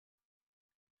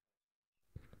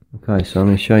Okay, so I'm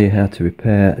going to show you how to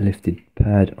repair a lifted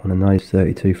pad on a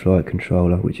Naze32 flight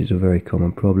controller, which is a very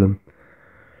common problem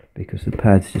because the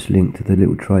pad's just linked to the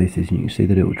little traces, and you can see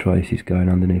the little traces going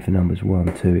underneath the numbers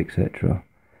 1, 2, etc.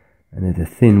 And there's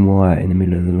a thin wire in the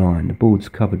middle of the line. The board's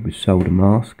covered with solder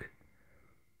mask,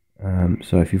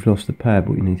 so if you've lost the pad,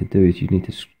 what you need to do is you need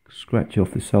to scratch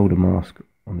off the solder mask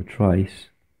on the trace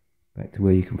back to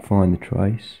where you can find the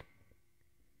trace.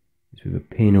 It's with a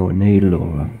pin or a needle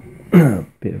or a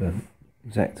bit of a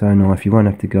X-Acto knife. You won't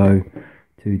have to go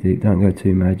too deep, don't go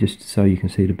too mad, just so you can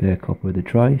see the bare copper of the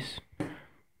trace.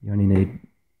 You only need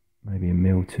maybe 1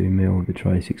 mil, 2 mil of the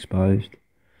trace exposed.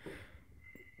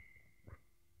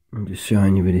 I'm just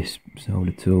showing you with this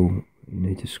solder tool. You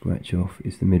need to scratch off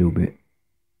is the middle bit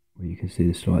where you can see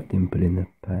the slight dimple in the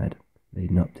pad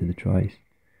leading up to the trace.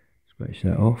 Scratch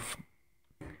that off,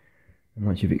 and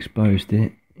once you've exposed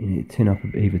it, you need to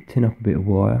either tin up a bit of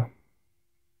wire,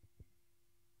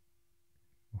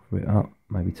 offer it up,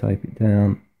 maybe tape it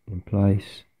down in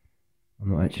place.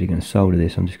 I'm not actually going to solder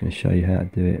this, I'm just going to show you how to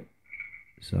do it.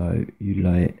 So you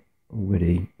lay it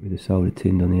already with the solder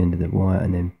tinned on the end of the wire,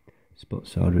 and then spot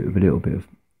solder it with a little bit of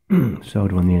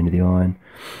solder on the end of the iron.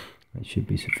 That should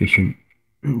be sufficient.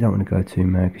 Don't want to go too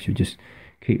mad because you'll just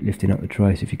keep lifting up the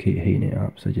trace if you keep heating it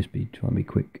up, so just try and be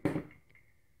quick.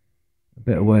 A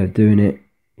better way of doing it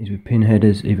is with pin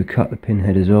headers. Either cut the pin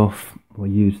headers off or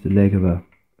use the leg of a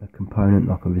component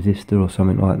like a resistor or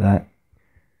something like that.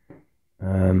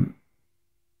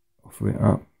 Offer it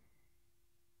up,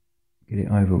 get it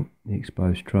over the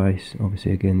exposed trace.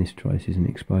 Obviously again this trace isn't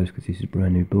exposed because this is a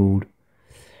brand new board.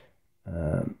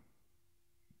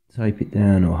 Tape it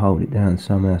down or hold it down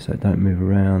somehow so it don't move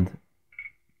around.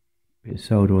 Bit of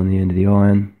solder on the end of the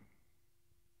iron,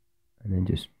 and then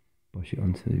just push it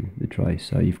onto the trace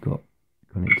so you've got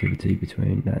connectivity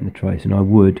between that and the trace. And I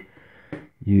would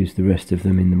use the rest of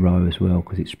them in the row as well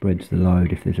because it spreads the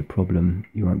load. If there's a problem,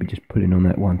 you won't be just pulling on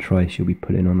that one trace, you'll be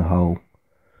pulling on the whole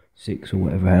 6 or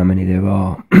whatever, how many there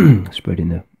are, spreading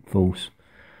the force.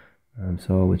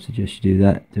 So I would suggest you do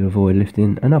that to avoid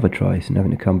lifting another trace and having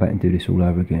to come back and do this all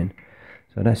over again.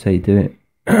 So that's how you do it.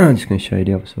 I'm just going to show you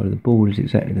the other side of the board is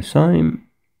exactly the same.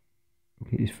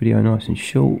 Keep this video nice and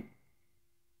short.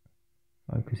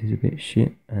 Focus is a bit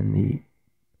shit and there's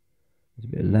a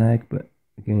bit of lag, but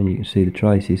again you can see the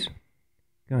traces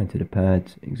going to the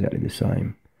pads exactly the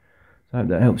same. So I hope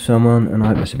that helps someone, and I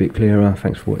hope that's a bit clearer.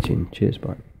 Thanks for watching. Cheers,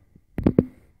 bye.